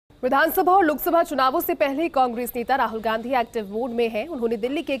विधानसभा और लोकसभा चुनावों से पहले कांग्रेस नेता राहुल गांधी एक्टिव मोड में हैं। उन्होंने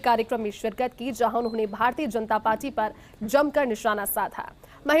दिल्ली के कार्यक्रम में शिरकत की, जहां उन्होंने भारतीय जनता पार्टी पर जमकर निशाना साधा।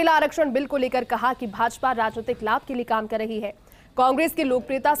 महिला आरक्षण बिल को लेकर कहा कि भाजपा राजनीतिक लाभ के लिए काम कर रही है, कांग्रेस की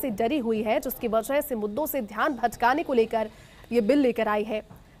लोकप्रियता से डरी हुई है, जिसकी वजह से मुद्दों से ध्यान भटकाने को लेकर ये बिल लेकर आई है,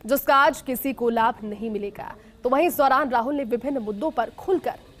 जिसका आज किसी को लाभ नहीं मिलेगा। तो वहीं इस दौरान राहुल ने विभिन्न मुद्दों पर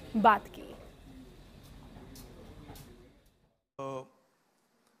खुलकर बात की।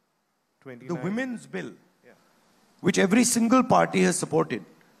 The women's bill, which every single party has supported,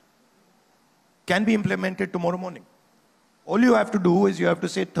 can be implemented tomorrow morning. All you have to do is you have to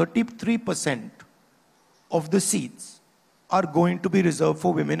say 33% of the seats are going to be reserved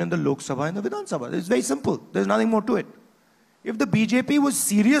for women in the Lok Sabha and the Vidhan Sabha. It's very simple. There's nothing more to it. If the BJP was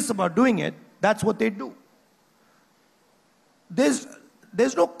serious about doing it, that's what they'd do. There's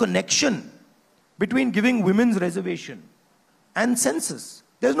no connection between giving women's reservation and census.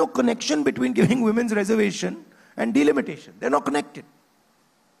 There's no connection between giving women's reservation and delimitation. They're not connected,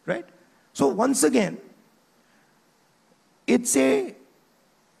 right? So once again, it's a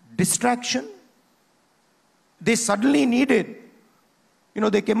distraction. They suddenly needed,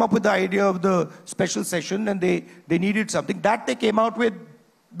 they came up with the idea of the special session and they needed something. That they came out with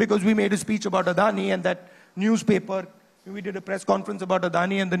because we made a speech about Adani, and that newspaper, we did a press conference about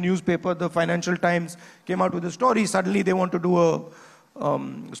Adani, and the newspaper, the Financial Times, came out with a story. Suddenly they want to do a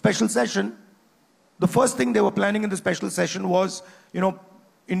special session. The first thing they were planning in the special session was,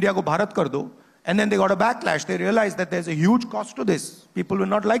 India ko Bharat kar do. And then they got a backlash. They realized that there's a huge cost to this. People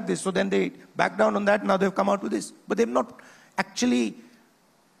will not like this. So then they backed down on that. Now they've come out with this. But they've not actually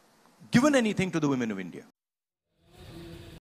given anything to the women of India.